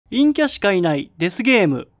陰キャしかいないデスゲー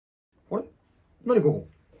ム。あれ何ここ？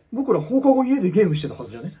僕ら放課後家でゲームしてたは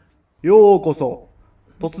ずじゃね？ようこそ。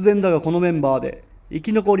突然だがこのメンバーで生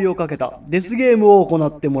き残りをかけたデスゲームを行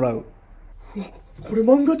ってもらう。これ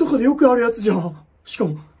漫画とかでよくあるやつじゃん。しか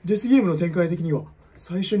もデスゲームの展開的には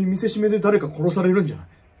最初に見せしめで誰か殺されるんじゃな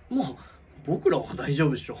い？もう僕らは大丈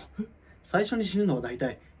夫でしょ。最初に死ぬのは大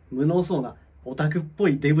体無能そうなオタクっぽ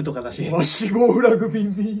いデブとかだし。死亡フラグビ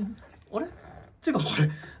ンビン。あれてかこれ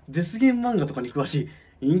デスゲーム漫画とかに詳しい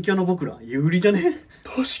陰キャの僕ら有利じゃね？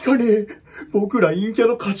確かに僕ら陰キャ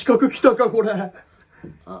の価値格来たかこれ。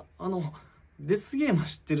デスゲーム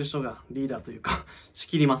知ってる人がリーダーというか仕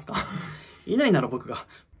切りますか？いないなら僕が。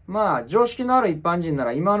まあ常識のある一般人な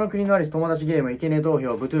ら今の国のアリス友達ゲームイケネ投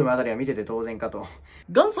票ブトゥームあたりは見てて当然かと。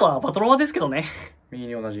元祖はバトロワですけどね。右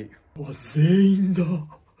に同じ。全員だ。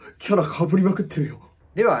キャラ被りまくってるよ。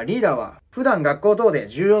ではリーダーは普段学校等で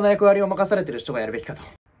重要な役割を任されてる人がやるべきかと。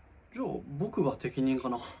じゃあ僕が適任か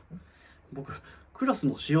な。僕クラス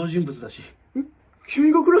の主要人物だし。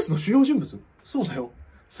君がクラスの主要人物？そうだよ。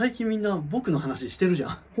最近みんな僕の話してるじゃ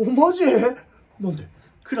ん。マジ？なんで？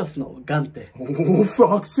クラスのガンって。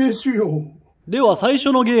学生主要。では最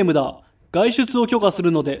初のゲームだ。外出を許可す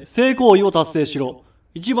るので性行為を達成しろ。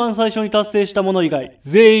一番最初に達成した者以外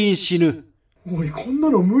全員死ぬ。おい、こんな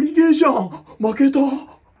の無理ゲーじゃん。負けた。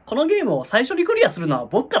このゲームを最初にクリアするのは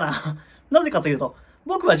僕かな。なぜかというと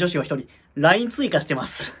僕は女子を一人 LINE 追加してま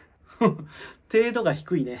す。程度が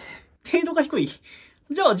低いね。程度が低い。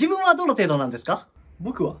じゃあ自分はどの程度なんですか？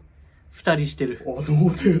僕は2人してる。同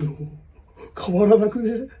程度。変わらなく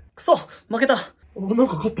ね？くそ、負けた。なん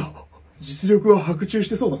か勝った。実力は白昼し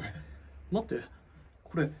てそうだね。待って、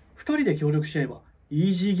これ2人で協力しちゃえばイ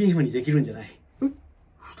ージーゲームにできるんじゃない？2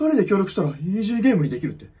人で協力したらイージーゲームにでき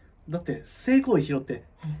るって？だって性行為しろって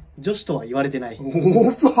女子とは言われてない。ハ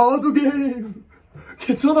ードゲーム。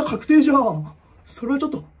ケツ穴確定じゃん。それはちょ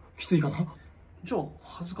っときついかな。じゃあ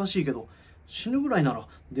恥ずかしいけど死ぬぐらいなら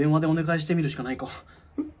電話でお願いしてみるしかないか。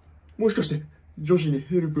もしかして女子に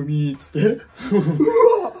ヘルプミーっつって？う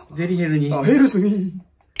わデリヘルに。ヘルスミー。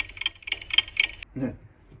ね、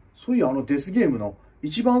そういやデスゲームの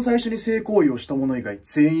一番最初に性行為をした者以外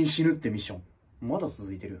全員死ぬってミッションまだ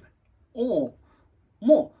続いてるよね。おお、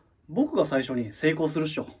もう僕が最初に成功するっ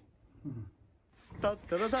しょ。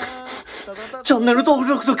チャンネル登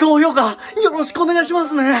録と高評価よろしくお願いしま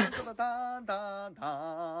すね。